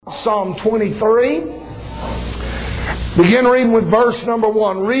Psalm 23. Begin reading with verse number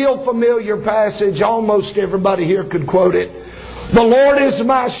 1. Real familiar passage. Almost everybody here could quote it. The Lord is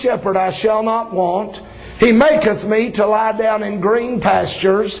my shepherd, I shall not want. He maketh me to lie down in green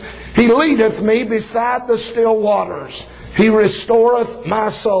pastures. He leadeth me beside the still waters. He restoreth my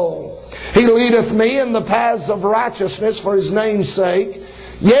soul. He leadeth me in the paths of righteousness for His name's sake.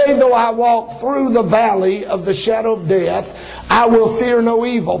 Yea, though I walk through the valley of the shadow of death, I will fear no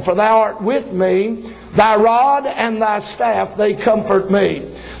evil, for Thou art with me. Thy rod and Thy staff, they comfort me.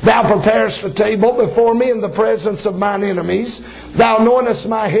 Thou preparest a table before me in the presence of mine enemies. Thou anointest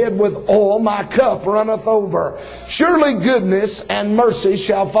my head with oil, my cup runneth over. Surely goodness and mercy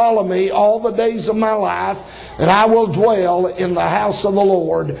shall follow me all the days of my life, and I will dwell in the house of the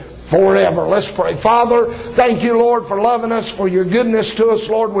Lord forever. Let's pray. Father, thank You, Lord, for loving us, for Your goodness to us.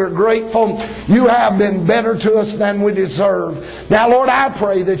 Lord, we're grateful. You have been better to us than we deserve. Now, Lord, I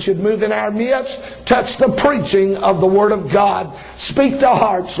pray that You'd move in our midst, touch the preaching of the Word of God. Speak to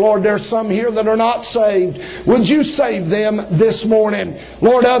hearts. Lord, there's some here that are not saved. Would You save them this morning?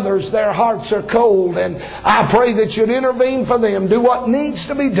 Lord, others, their hearts are cold, and I pray that You'd intervene for them. Do what needs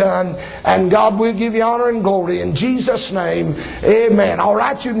to be done, and God will give You honor and glory. In Jesus' name, amen. All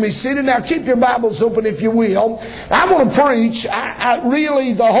right, you can be seated. Now keep your Bibles open if you will. I'm going to preach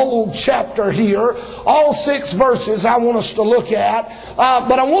really the whole chapter here. All 6 verses I want us to look at.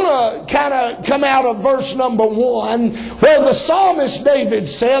 But I want to kind of come out of verse number 1 where the psalmist David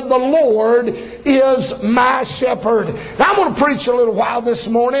said, the Lord is my shepherd. Now I'm going to preach a little while this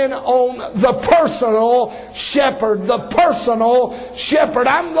morning on the personal shepherd. The personal shepherd.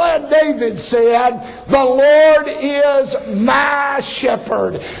 I'm glad David said, the Lord is my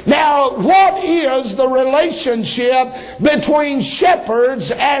shepherd. Now, what is the relationship between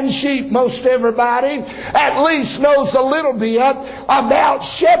shepherds and sheep? Most everybody at least knows a little bit about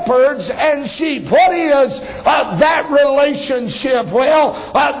shepherds and sheep. What is that relationship? Well,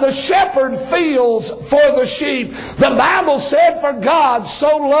 the shepherd feels for the sheep. The Bible said, for God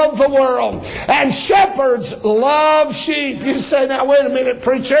so loved the world. And shepherds love sheep. You say, now wait a minute,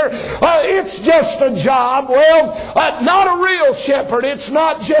 preacher. It's just a job. Well, not a real shepherd. It's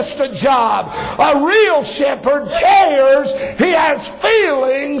not just a job. A real shepherd cares. He has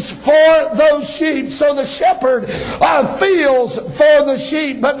feelings for those sheep. So the shepherd feels for the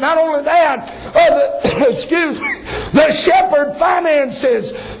sheep. But not only that, the shepherd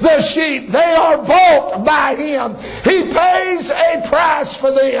finances the sheep. They are bought by him. He pays a price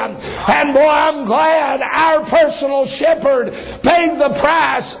for them. And boy, I'm glad our personal shepherd paid the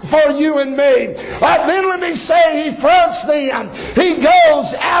price for you and me. Then let me say, he fronts them. He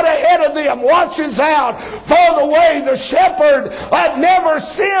goes out ahead of them, watches out for the way. The shepherd never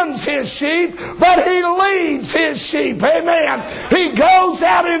sends his sheep, but he leads his sheep. Amen. He goes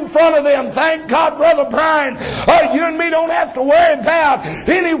out in front of them. Thank God, Brother Brian, you and me don't have to worry about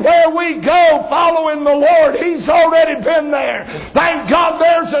anywhere we go following the Lord. He's already been there. Thank God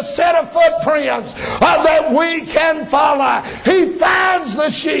there's a set of footprints that we can follow. He finds the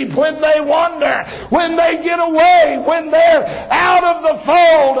sheep when they wander, when they get away, when they're out of the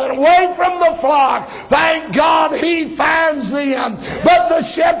fold and away from the flock. Thank God He finds them. But the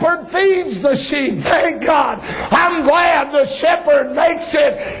shepherd feeds the sheep. Thank God. I'm glad the shepherd makes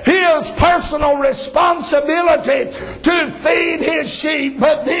it his personal responsibility to feed his sheep.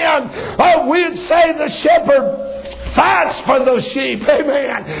 But then we'd say the shepherd fights for those sheep.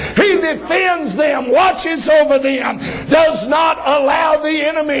 Amen. He defends them, watches over them, does not allow the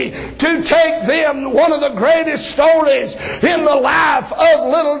enemy to take them. One of the greatest stories in the life of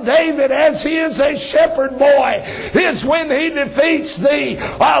little David as he is a shepherd boy is when he defeats the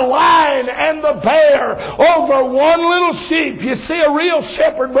lion and the bear over one little sheep. You see, a real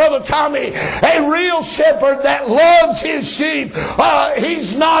shepherd, Brother Tommy, a real shepherd that loves his sheep,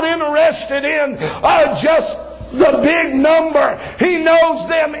 he's not interested in just the big number. He knows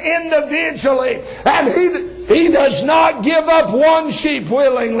them individually, and he does not give up one sheep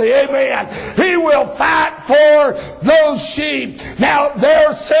willingly. Amen. He will fight for those sheep. Now, there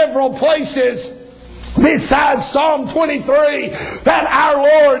are several places besides Psalm 23 that our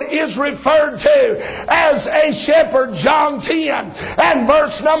Lord is referred to as a shepherd. John 10 and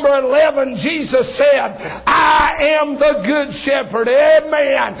verse number 11, Jesus said, I am the good shepherd.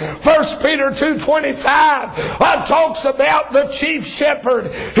 Amen. 1 Peter 2:25 talks about the chief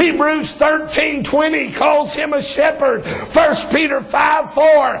shepherd. Hebrews 13:20 calls him a shepherd. 1 Peter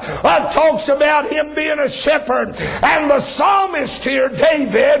 5:4 talks about him being a shepherd. And the psalmist here,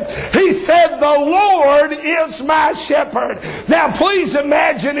 David, he said, the Lord is my shepherd. Now please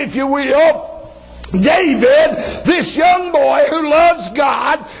imagine, if you will, David, this young boy who loves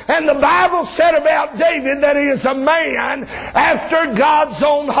God, and the Bible said about David that he is a man after God's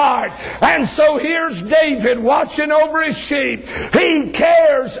own heart. And so here's David watching over his sheep. He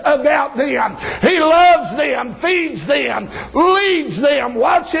cares about them. He loves them, feeds them, leads them,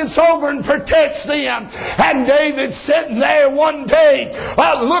 watches over and protects them. And David's sitting there one day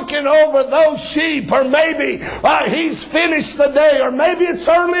looking over those sheep, or maybe he's finished the day, or maybe it's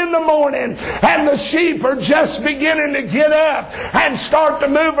early in the morning, and the sheep are just beginning to get up and start to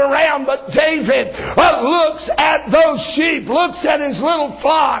move around. But David looks at those sheep, looks at his little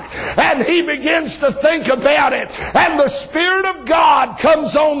flock, and he begins to think about it. And the Spirit of God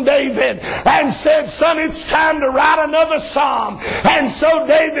comes on David and said, son, it's time to write another psalm. And so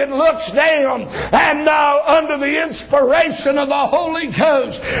David looks down, and under the inspiration of the Holy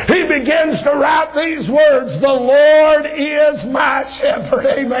Ghost, he begins to write these words, the Lord is my shepherd.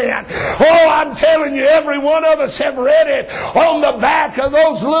 Amen. Oh, I'm telling you, every one of us have read it on the back of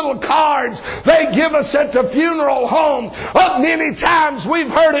those little cards they give us at the funeral home. Many times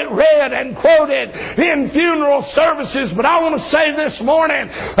we've heard it read and quoted in funeral services, but I want to say this morning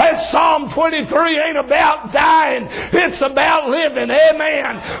that Psalm 23 ain't about dying, it's about living.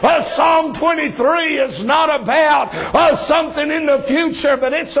 Amen. Psalm 23 is not about something in the future,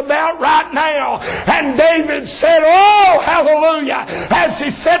 but it's about right now. And David said, oh, hallelujah, as he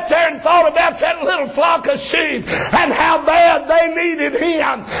sat there and thought about that little flock of sheep and how bad they needed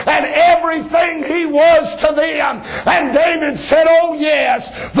him and everything he was to them. And David said, oh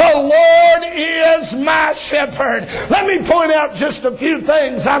yes, the Lord is my shepherd. Let me point out just a few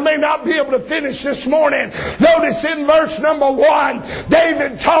things. I may not be able to finish this morning. Notice in verse number 1,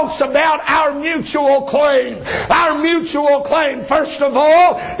 David talks about our mutual claim. Our mutual claim. First of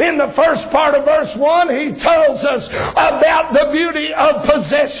all, in the first part of verse 1, he tells us about the beauty of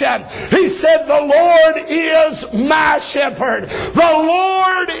possession. He said, the Lord is my shepherd. The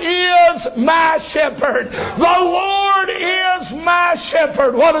Lord is my shepherd. The Lord is my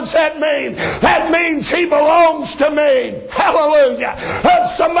shepherd. What does that mean? That means he belongs to me. Hallelujah.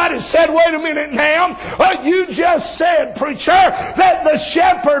 Somebody said, wait a minute now. You just said, preacher, that the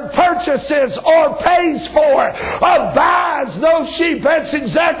shepherd purchases or pays for or buys those sheep. That's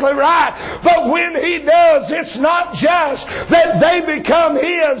exactly right. But when he does, it's not just that they become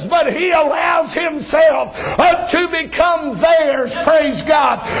his, but he allows himself to become theirs. Praise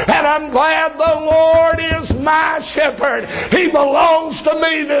God. And I'm glad the Lord is my shepherd. He belongs to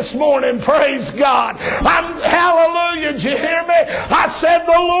me this morning. Praise God. Hallelujah. Did you hear me? I said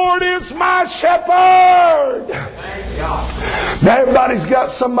the Lord is my shepherd. Now everybody's got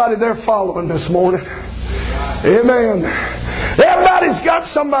somebody they're following this morning. Amen. Everybody's got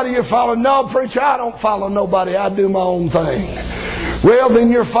somebody you're following. No, preacher, I don't follow nobody. I do my own thing. Well,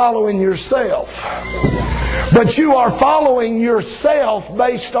 then you're following yourself. But you are following yourself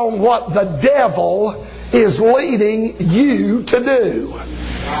based on what the devil is leading you to do.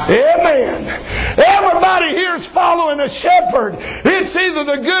 Amen. Everybody here is following a shepherd. It's either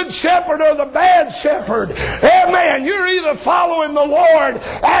the good shepherd or the bad shepherd. Amen. You're either following the Lord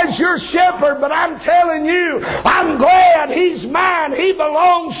as your shepherd, but I'm telling you, I'm glad He's mine. He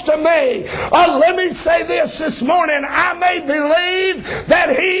belongs to me. Let me say this morning. I may believe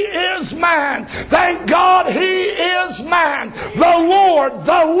that He is mine. Thank God He is mine. The Lord,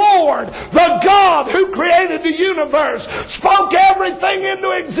 the God who created the universe, spoke everything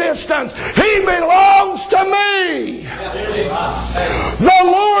into existence. He belongs to me. The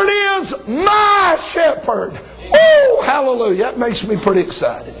Lord is my shepherd. Oh, hallelujah. That makes me pretty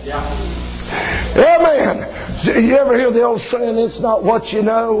excited. Amen. You ever hear the old saying, it's not what you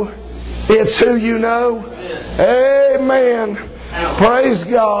know, it's who you know? Amen. Praise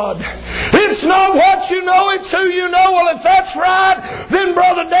God. It's not what you know, it's who you know. Well, if that's right, then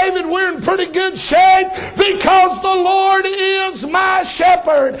Brother David, we're in pretty good shape because the Lord is my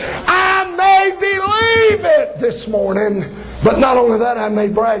shepherd. I may believe it this morning, but not only that, I may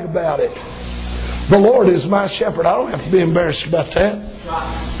brag about it. The Lord is my shepherd. I don't have to be embarrassed about that.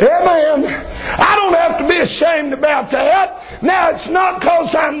 Amen. I don't have to be ashamed about that. Now, it's not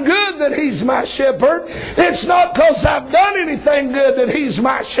because I'm good that He's my shepherd. It's not because I've done anything good that He's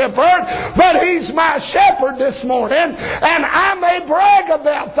my shepherd. But He's my shepherd this morning, and I may brag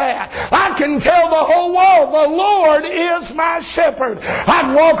about that. I can tell the whole world, the Lord is my shepherd. I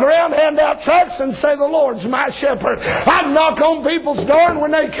can walk around, hand out tracts and say, the Lord's my shepherd. I can knock on people's door, and when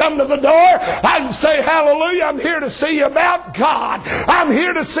they come to the door, I can say, hallelujah, I'm here to see about God. I'm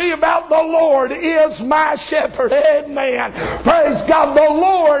here to see about the Lord is my shepherd. Amen. Praise God. The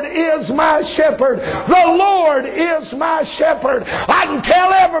Lord is my shepherd. The Lord is my shepherd. I can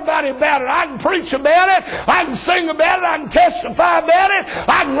tell everybody about it. I can preach about it. I can sing about it. I can testify about it.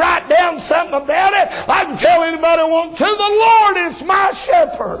 I can write down something about it. I can tell anybody I want to. The Lord is my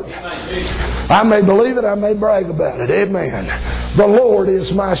shepherd. I may believe it. I may brag about it. Amen. The Lord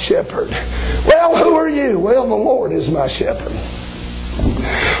is my shepherd. Well, who are you? Well, the Lord is my shepherd.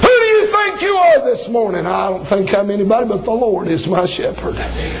 Who do you think you are this morning? I don't think I'm anybody, but the Lord is my shepherd.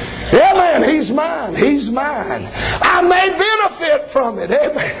 Amen. He's mine. He's mine. I may benefit from it.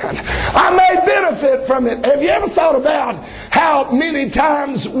 Amen. I may benefit from it. Have you ever thought about how many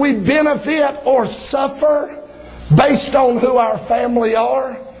times we benefit or suffer based on who our family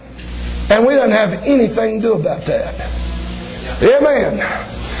are? And we don't have anything to do about that. Amen.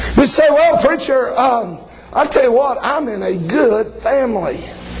 You say, well, preacher, I'll tell you what, I'm in a good family.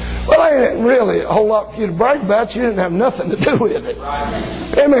 Well, there ain't really a whole lot for you to brag about. You didn't have nothing to do with it.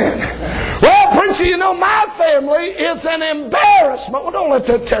 Amen. Well, preacher, you know, my family is an embarrassment. Well, don't let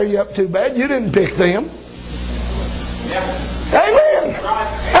that tear you up too bad. You didn't pick them. Amen.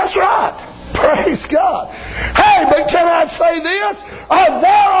 That's right. Praise God. Hey, but can I say this? There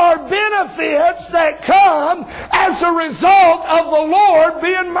are benefits that come as a result of the Lord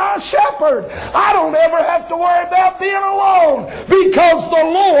being my shepherd. I don't ever have to worry about being alone because the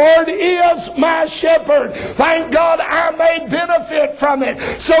Lord is my shepherd. Thank God I may benefit from it.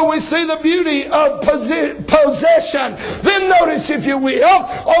 So we see the beauty of possession. Then notice, if you will,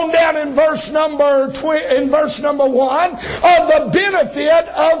 on down in verse number 1, the benefit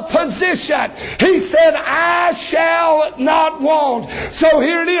of position. He said, I shall not want. So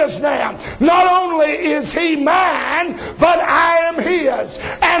here it is now. Not only is He mine, but I am His.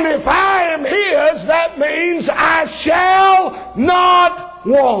 And if I am His, that means I shall not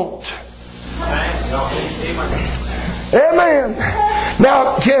want. Amen.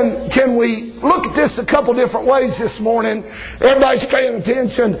 Now, can we look at this a couple different ways this morning? Everybody's paying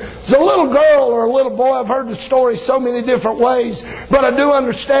attention. It's a little girl or a little boy. I've heard the story so many different ways, but I do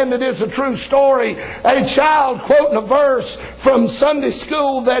understand it is a true story. A child quoting a verse from Sunday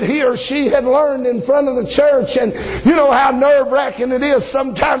school that he or she had learned in front of the church. And you know how nerve-wracking it is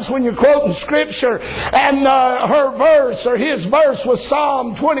sometimes when you're quoting Scripture. And her verse or his verse was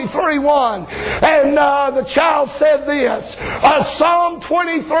Psalm 23:1. And the child said this, Psalm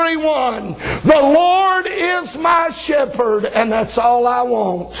 23:1, the Lord is my shepherd, and that's all I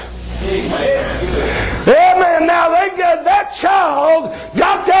want. Amen. Now that child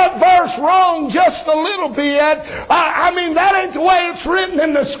got that verse wrong just a little bit. I mean, that ain't the way it's written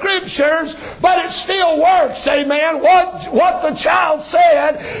in the Scriptures, but it still works. Amen. What the child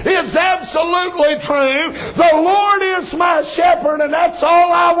said is absolutely true. The Lord is my shepherd, and that's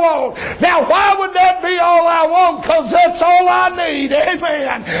all I want. Now, why would that be all I want? Because that's all I need.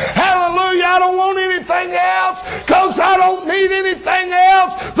 Amen. Hallelujah. I don't want anything else because I don't need anything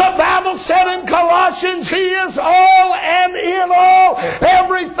else. The Bible said in Colossians, He is all and in all.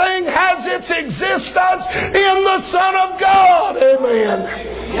 Everything has its existence in the Son of God. Amen.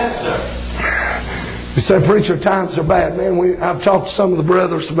 Yes, sir. You say, preacher, times are bad. Man, I've talked to some of the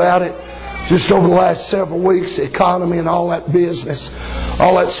brothers about it. Just over the last several weeks, the economy and all that business,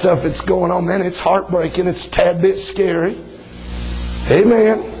 all that stuff that's going on, man, it's heartbreaking. It's a tad bit scary.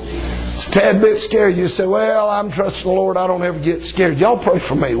 Amen. It's a tad bit scary. You say, well, I'm trusting the Lord. I don't ever get scared. Y'all pray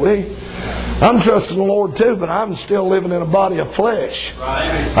for me, will you? I'm trusting the Lord too, but I'm still living in a body of flesh.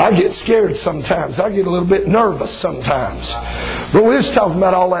 I get scared sometimes. I get a little bit nervous sometimes. But we're just talking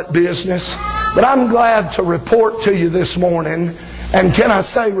about all that business. But I'm glad to report to you this morning, and can I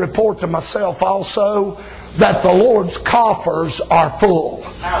say report to myself also, that the Lord's coffers are full.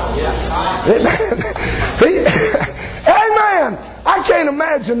 Amen. Amen. I can't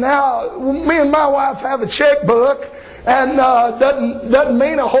imagine now, me and my wife have a checkbook, and doesn't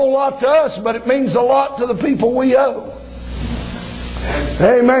mean a whole lot to us, but it means a lot to the people we owe.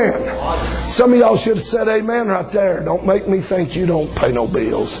 Amen. Some of y'all should have said amen right there. Don't make me think you don't pay no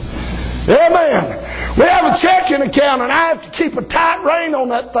bills. Amen. We have a checking account, and I have to keep a tight rein on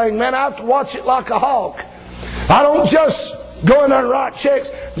that thing, man. I have to watch it like a hawk. I don't just go in there and write checks.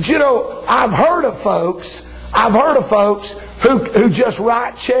 But you know, I've heard of folks who just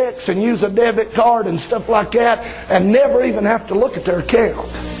write checks and use a debit card and stuff like that and never even have to look at their account.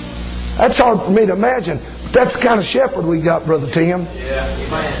 That's hard for me to imagine. But that's the kind of shepherd we got, Brother Tim. Yeah,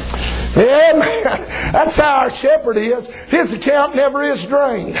 amen. Amen. That's how our shepherd is. His account never is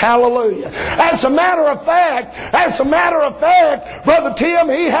drained. Hallelujah. As a matter of fact, Brother Tim,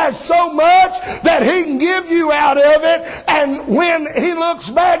 He has so much that He can give you out of it, and when He looks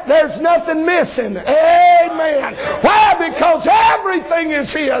back, there's nothing missing. Amen. Why? Because everything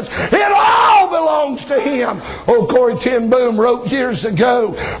is His. It all belongs to Him. Oh, Corrie ten Boom wrote years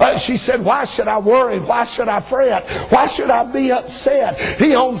ago, she said, why should I worry? Why should I fret? Why should I be upset?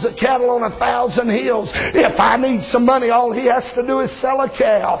 He owns the cattle on 1,000 hills. If I need some money, all He has to do is sell a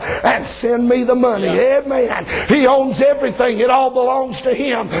cow and send me the money. Amen. He owns everything. It all belongs to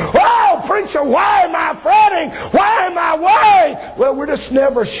Him. Oh, preacher, why am I fretting? Why am I worried? Well, we're just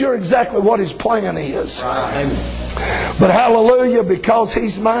never sure exactly what His plan is. But hallelujah, because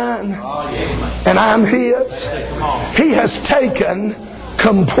He's mine and I'm His, He has taken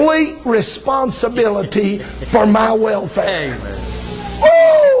complete responsibility for my welfare.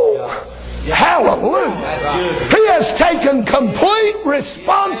 Oh, hallelujah. He has taken complete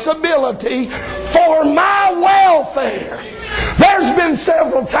responsibility for my welfare. There's been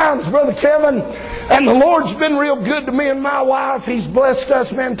several times, Brother Kevin, and the Lord's been real good to me and my wife. He's blessed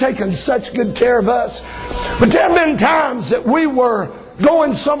us, man, taking such good care of us. But there have been times that we were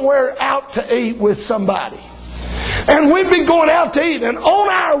going somewhere out to eat with somebody. And we'd be going out to eat, and on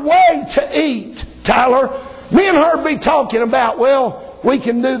our way to eat, Tyler, me and her be talking about, well, we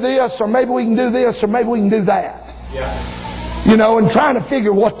can do this, or maybe we can do this, or maybe we can do that. You know, and trying to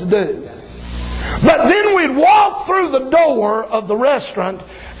figure what to do. But then we'd walk through the door of the restaurant,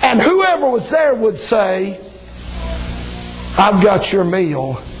 and whoever was there would say, I've got your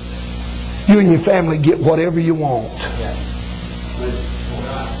meal. You and your family get whatever you want.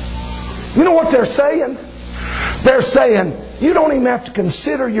 You know what they're saying? They're saying, you don't even have to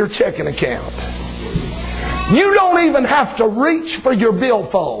consider your checking account. You don't even have to reach for your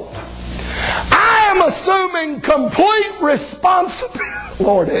billfold. I am assuming complete responsibility.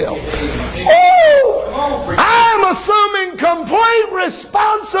 Lord help. Oh, I am assuming complete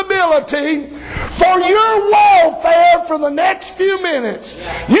responsibility for your welfare for the next few minutes.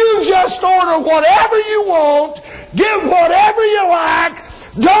 You just order whatever you want, get whatever you like.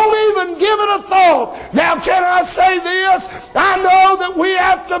 Don't even give it a thought. Now, can I say this? I know that we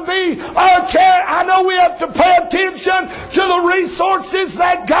have to I know we have to pay attention to the resources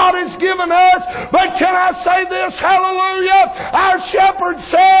that God has given us. But can I say this? Hallelujah. Our shepherd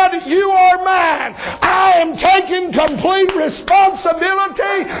said, you are mine. I am taking complete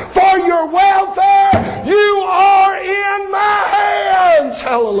responsibility for your welfare. You are in my hands.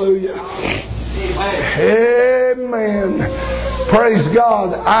 Hallelujah. Amen. Praise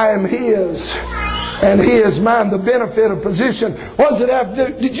God, I am His and He is mine. The benefit of position. What does it have to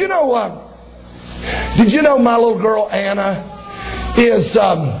do? Did you know my little girl Anna is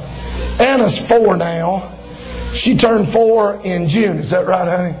Anna's 4 now. She turned 4 in June. Is that right,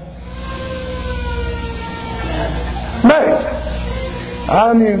 honey? Man,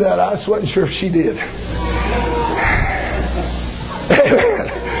 I knew that. I just wasn't sure if she did. Amen.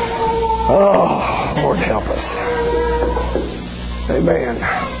 Oh, Lord help us. Amen.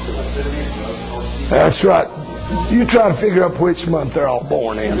 That's right. You try to figure out which month they're all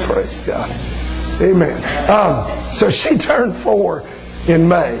born in. Praise God. Amen. So she turned 4 in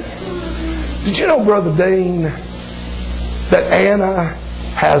May. Did you know, Brother Dean, that Anna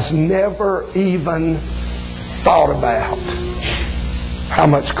has never even thought about how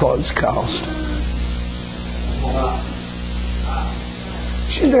much clothes cost?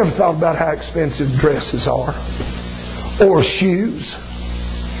 She's never thought about how expensive dresses are. Or shoes.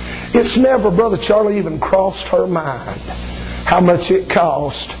 It's never, Brother Charlie, even crossed her mind how much it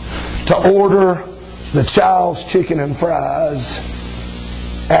cost to order the Child's chicken and fries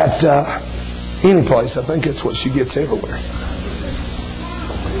at any place. I think it's what she gets everywhere.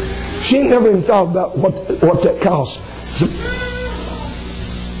 She ain't never even thought about what that costs. So,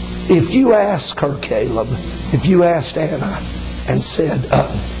 if you ask her, Caleb, if you asked Anna and said,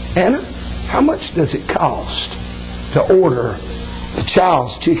 Anna, how much does it cost to order the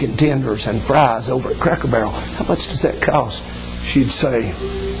Child's chicken tenders and fries over at Cracker Barrel? How much does that cost? She'd say,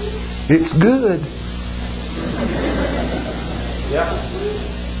 it's good. Yeah.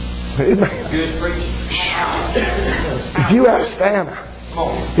 Amen. Good preaching. If you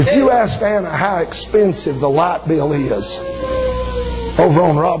asked Anna how expensive the light bill is over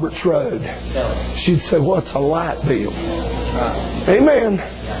on Roberts Road, she'd say, what's a light bill? Amen.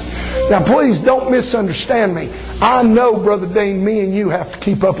 Now, please don't misunderstand me. I know, Brother Dean, me and you have to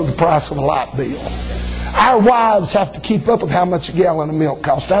keep up with the price of a light bill. Our wives have to keep up with how much a gallon of milk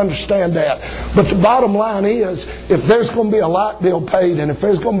costs. I understand that. But the bottom line is, if there's going to be a light bill paid, and if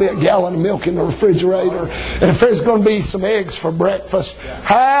there's going to be a gallon of milk in the refrigerator, and if there's going to be some eggs for breakfast,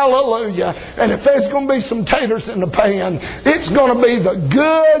 hallelujah, and if there's going to be some taters in the pan, it's going to be the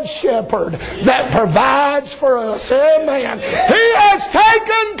Good Shepherd that provides for us. Amen. He has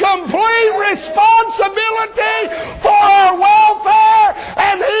taken complete responsibility for our welfare,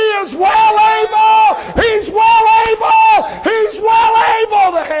 and He is well able. He's well able. He's well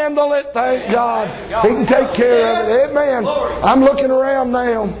able to handle it. Thank God. He can take care of it. Amen. I'm looking around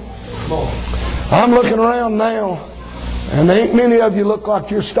now. I'm looking around now. And there ain't many of you look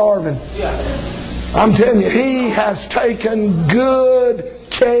like you're starving. I'm telling you, He has taken good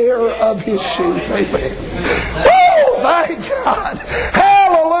care of His sheep. Amen. Oh, thank God.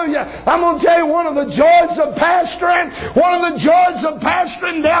 Hallelujah. I'm going to tell you one of the joys of pastoring. One of the joys of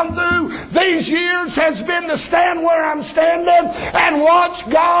pastoring down through these years has been to stand where I'm standing and watch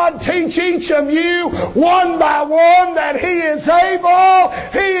God teach each of you one by one that He is able,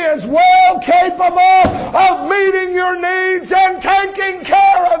 He is well capable of meeting your needs and taking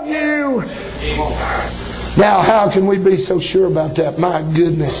care of you. Now, how can we be so sure about that? My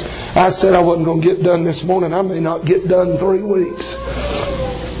goodness. I said I wasn't going to get done this morning. I may not get done in 3 weeks.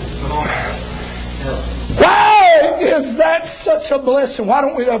 Why is that such a blessing? Why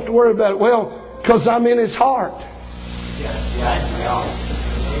don't we have to worry about it? Well, because I'm in His heart.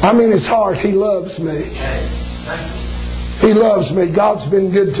 I'm in His heart. He loves me. He loves me. God's been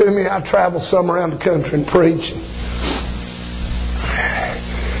good to me. I travel some around the country and preach.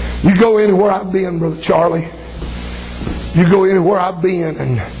 You go anywhere I've been, Brother Charlie. You go anywhere I've been,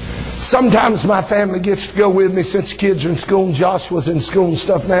 and sometimes my family gets to go with me since kids are in school and Joshua's in school and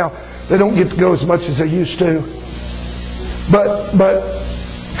stuff now. They don't get to go as much as they used to. But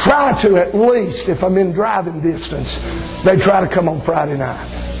try to, at least, if I'm in driving distance, they try to come on Friday night.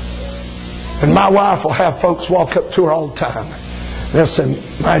 And my wife will have folks walk up to her all the time. They'll say,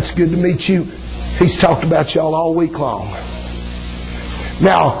 "It's good to meet you. He's talked about y'all all week long."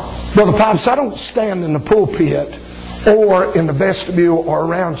 Now, Brother Pipes, I don't stand in the pulpit or in the vestibule or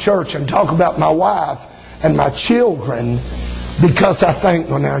around church and talk about my wife and my children because I think,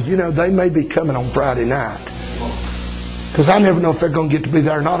 well, now, they may be coming on Friday night. Because I never know if they're going to get to be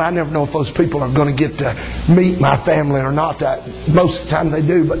there or not. I never know if those people are going to get to meet my family or not. Most of the time they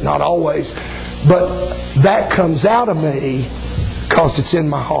do, but not always. But that comes out of me because it's in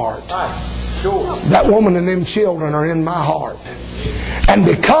my heart. That woman and them children are in my heart. And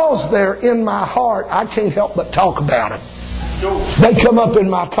because they're in my heart, I can't help but talk about them. They come up in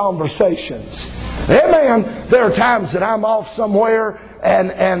my conversations. Amen. There are times that I'm off somewhere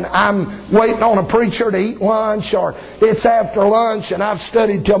and I'm waiting on a preacher to eat lunch, or it's after lunch and I've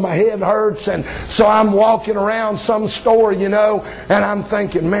studied till my head hurts, and so I'm walking around some store, and I'm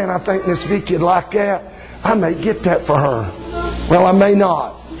thinking, man, I think Miss Vicki would like that. I may get that for her. Well, I may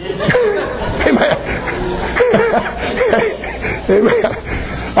not. Amen. Amen.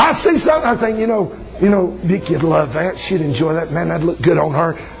 I see something, I think, Vicki would love that. She'd enjoy that. Man, that'd look good on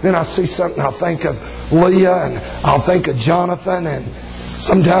her. Then I see something, I'll think of Leah, and I'll think of Jonathan, and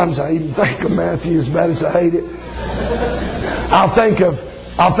sometimes I even think of Matthew, as bad as I hate it. I'll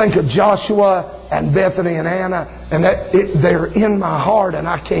think of Joshua and Bethany and Anna, and they're in my heart, and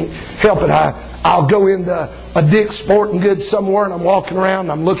I can't help it. I'll go into a Dick's Sporting Goods somewhere, and I'm walking around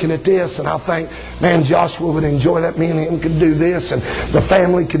and I'm looking at this, and I think, man, Joshua would enjoy that. Me and him could do this, and the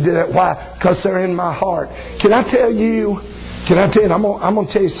family could do that. Why? Because they're in my heart. Can I tell you, I'm going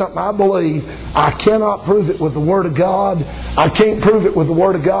to tell you something I believe. I cannot prove it with the Word of God. I can't prove it with the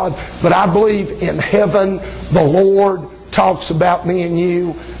Word of God, but I believe in heaven the Lord talks about me and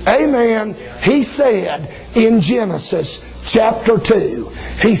you. Amen. He said in Genesis chapter 2,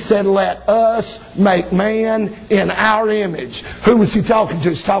 He said, "Let us make man in our image." Who was He talking to?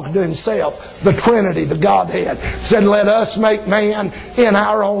 He's talking to Himself, the Trinity, the Godhead. He said, "Let us make man in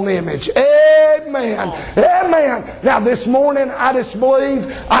our own image." Amen. Amen. Now this morning, I just believe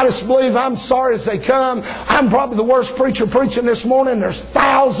I'm sorry as they come. I'm probably the worst preacher preaching this morning. There's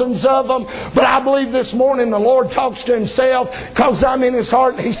thousands of them. But I believe this morning the Lord talks to Himself because I'm in His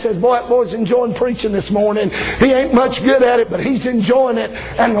heart. And He says, boy, that boy's enjoying preaching this morning. He ain't much good at it, but he's enjoying it.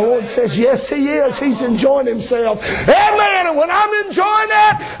 And the Lord says, yes, he is. He's enjoying himself. Amen. And when I'm enjoying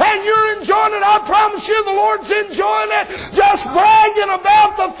it and you're enjoying it, I promise you the Lord's enjoying it. Just bragging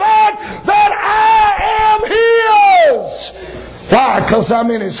about the fact that I am His. Why? Because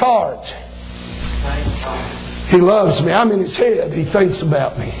I'm in His heart. He loves me. I'm in His head. He thinks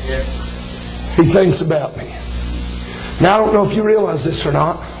about me. He thinks about me. Now, I don't know if you realize this or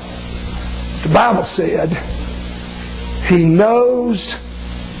not. The Bible said He knows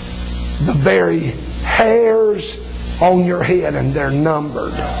the very hairs on your head, and they're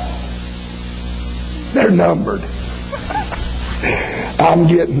numbered. They're numbered. I'm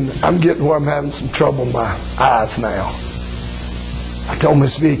getting where I'm having some trouble in my eyes now. I told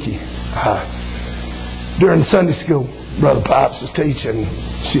Miss Vicki during Sunday school, Brother Pipes was teaching.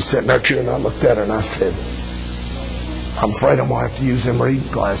 She's sitting there and I looked at her and I said, I'm afraid I'm going to have to use them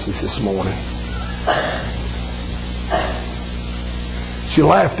reading glasses this morning. She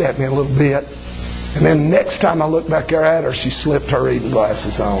laughed at me a little bit, and then next time I looked back there at her, she slipped her reading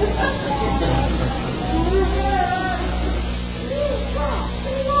glasses on.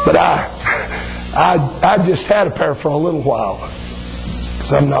 But I just had a pair for a little while,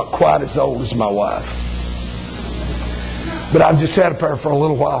 because I'm not quite as old as my wife. But I've just had a pair for a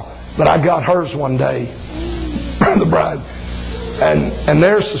little while. But I got hers one day, the bride, and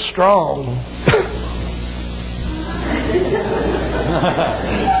they're so strong.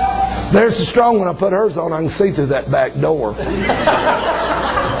 They're so strong when I put hers on, I can see through that back door.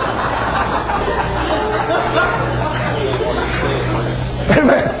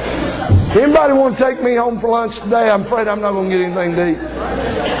 Amen. Anybody want to take me home for lunch today? I'm afraid I'm not going to get anything to eat.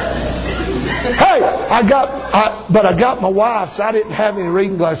 Hey, I got my wife's. I didn't have any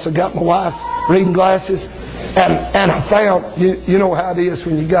reading glasses. I got my wife's reading glasses, and I found, you know how it is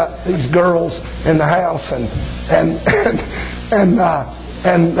when you got these girls in the house and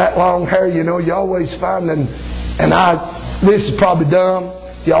that long hair. You know, you always find this is probably dumb.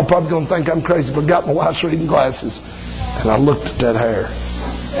 Y'all probably gonna think I'm crazy, but I got my wife's reading glasses, and I looked at that hair.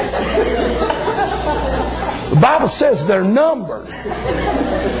 The Bible says they're numbered.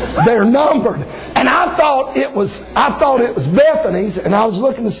 They're numbered. And I thought it was Bethany's, and I was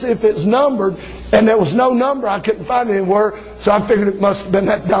looking to see if it's numbered, and there was no number. I couldn't find it anywhere, so I figured it must have been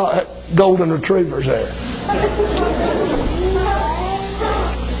that golden retriever's hair.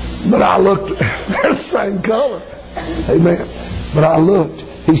 But I looked, they're the same color. Amen. But I looked.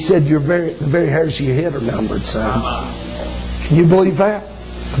 He said, the very hairs of your head are numbered, son. Can you believe that?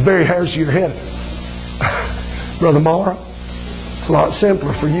 The very hairs of your head. Brother Mara, it's a lot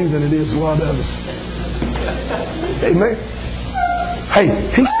simpler for you than it is a lot of us. Amen. Hey,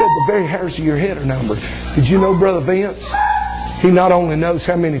 he said the very hairs of your head are numbered. Did you know, Brother Vince, he not only knows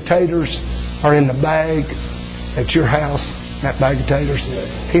how many taters are in the bag at your house, that bag of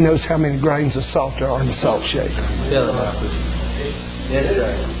taters, he knows how many grains of salt there are in the salt shaker. Yes,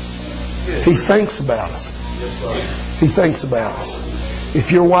 sir. He thinks about us. He thinks about us.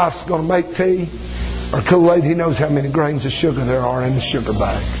 If your wife's going to make tea or Kool-Aid, he knows how many grains of sugar there are in the sugar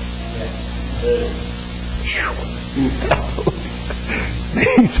bag.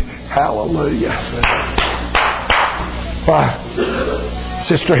 Hallelujah. Why?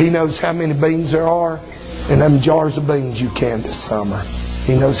 Sister, he knows how many beans there are in them jars of beans you canned this summer.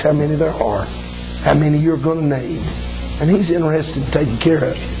 He knows how many there are, how many you're going to need. And he's interested in taking care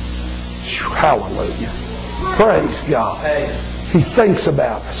of you. Hallelujah. Praise God. He thinks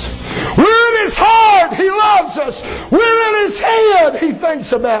about us. We're in His heart. He loves us. We're in His head. He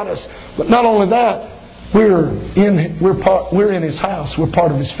thinks about us. But not only that, we're in His house. We're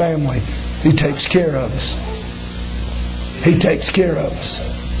part of His family. He takes care of us. He takes care of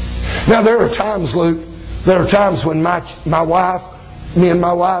us. Now there are times, Luke, there are times when me and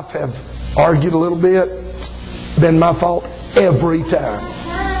my wife have argued a little bit. It's been my fault every time.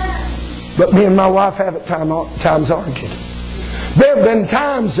 But me and my wife have at times argued. There have been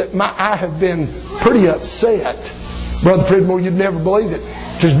times that I have been pretty upset. Brother Pridmore, you'd never believe it.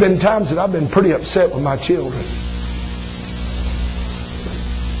 There's been times that I've been pretty upset with my children.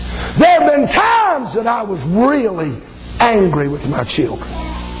 There have been times that I was really angry with my children.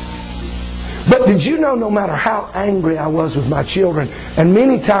 But did you know, no matter how angry I was with my children, and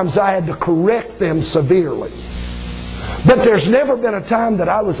many times I had to correct them severely, but there's never been a time that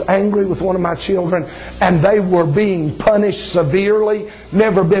I was angry with one of my children and they were being punished severely.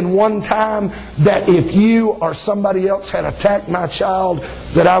 Never been one time that if you or somebody else had attacked my child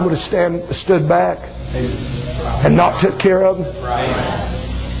that I would have stood back and not took care of them.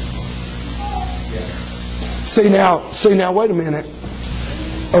 See now, wait a minute.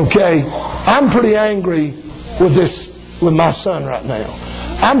 Okay, I'm pretty angry with my son right now.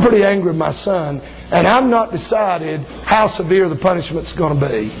 I'm pretty angry with my son, and I've not decided how severe the punishment's going to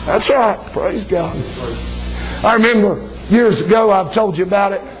be. That's right. Praise God. I remember years ago, I've told you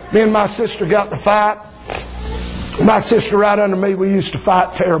about it, me and my sister got in a fight. My sister right under me, we used to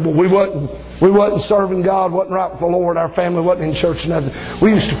fight terrible. We wasn't serving God, wasn't right with the Lord. Our family wasn't in church or nothing.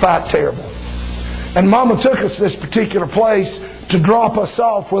 We used to fight terrible. And Mama took us to this particular place to drop us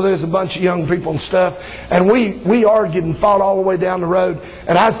off where there's a bunch of young people and stuff. And we argued and fought all the way down the road.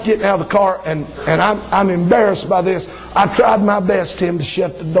 And I was getting out of the car, and I'm embarrassed by this. I tried my best, Tim, to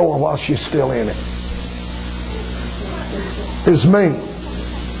shut the door while she's still in it. It was mean.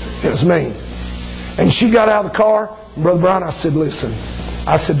 It was mean. And she got out of the car, and Brother Brian, I said, listen.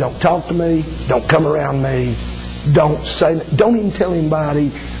 I said, don't talk to me. Don't come around me. Don't even tell anybody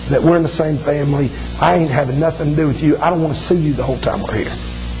that we're in the same family. I ain't having nothing to do with you. I don't want to see you the whole time we're here.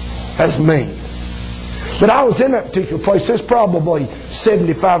 That's mean. But I was in that particular place. There's probably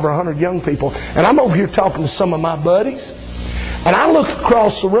 75 or 100 young people. And I'm over here talking to some of my buddies. And I look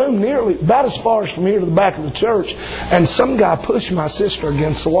across the room nearly about as far as from here to the back of the church. And some guy pushed my sister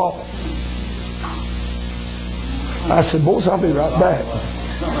against the wall. I said, boys, I'll be right back.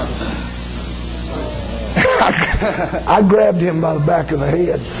 I grabbed him by the back of the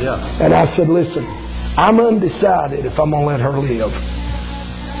head. And I said, listen, I'm undecided if I'm going to let her live.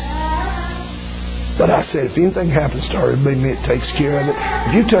 But I said, if anything happens to her, it'll be me that takes care of it.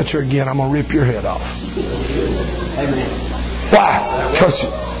 If you touch her again, I'm going to rip your head off. Amen. Why?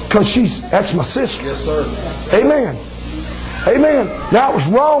 Because that's my sister. Yes, sir. Amen. Amen. Now, it was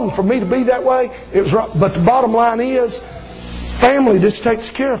wrong for me to be that way. It was wrong. But the bottom line is, family just takes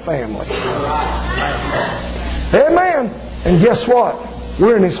care of family. Amen. And guess what?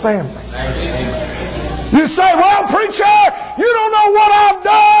 We're in His family. You say, well, preacher, you don't know what I've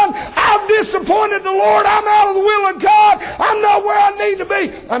done. I've disappointed the Lord. I'm out of the will of God. I'm not where I need to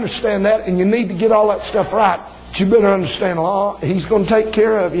be. Understand that, and you need to get all that stuff right. But you better understand, He's going to take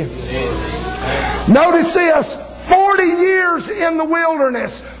care of you. Notice this. 40 years in the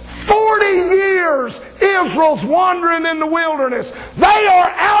wilderness. 40 years Israel's wandering in the wilderness. They are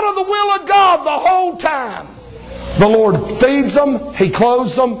out of the will of God the whole time. The Lord feeds them. He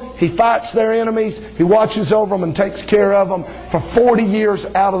clothes them. He fights their enemies. He watches over them and takes care of them for 40 years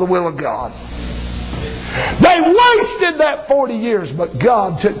out of the will of God. They wasted that 40 years, but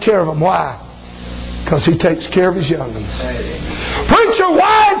God took care of them. Why? Because He takes care of His young ones. Preacher,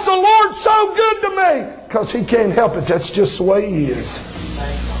 why is the Lord so good to me? Because He can't help it. That's just the way He is.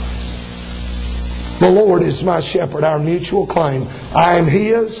 The Lord is my shepherd, our mutual claim. I am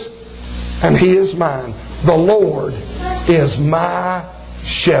His, and He is mine. The Lord is my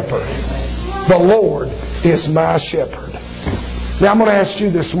shepherd. The Lord is my shepherd. Now I'm going to ask you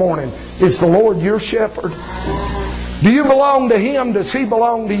this morning, is the Lord your shepherd? Do you belong to Him? Does He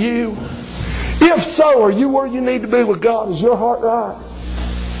belong to you? If so, are you where you need to be with God? Is your heart right?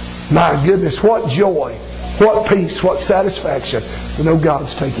 My goodness, what joy, what peace, what satisfaction to know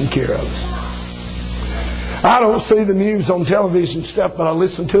God's taking care of us. I don't see the news on television stuff, but I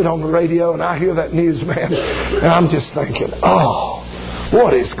listen to it on the radio, and I hear that news, man, and I'm just thinking, oh,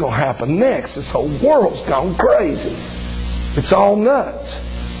 what is going to happen next? This whole world's gone crazy. It's all nuts.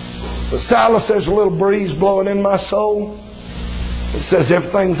 But Silas, there's a little breeze blowing in my soul. It says,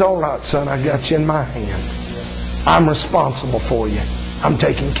 everything's all right, son. I got you in my hand. I'm responsible for you. I'm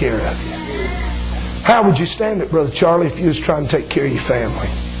taking care of you. How would you stand it, Brother Charlie, if you was trying to take care of your family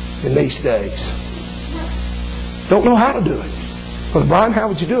in these days? Don't know how to do it. Brother Brian, how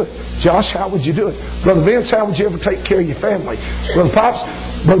would you do it? Josh, how would you do it? Brother Vince, how would you ever take care of your family? Brother Pops,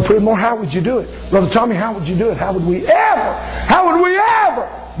 Brother Pridmore, how would you do it? Brother Tommy, how would you do it? How would we ever?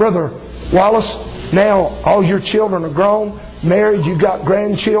 Brother Wallace, now all your children are grown, married, you got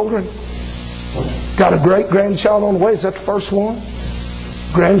grandchildren. Got a great-grandchild on the way. Is that the first one?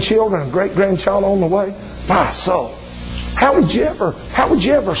 Grandchildren, a great-grandchild on the way. My soul. How would you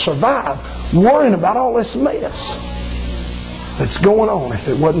ever survive worrying about all this mess that's going on if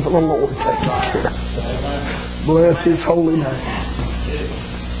it wasn't for the Lord taking care of it? Bless His holy name.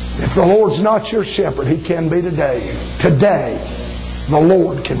 If the Lord's not your shepherd, He can be today. Today, the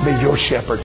Lord can be your shepherd.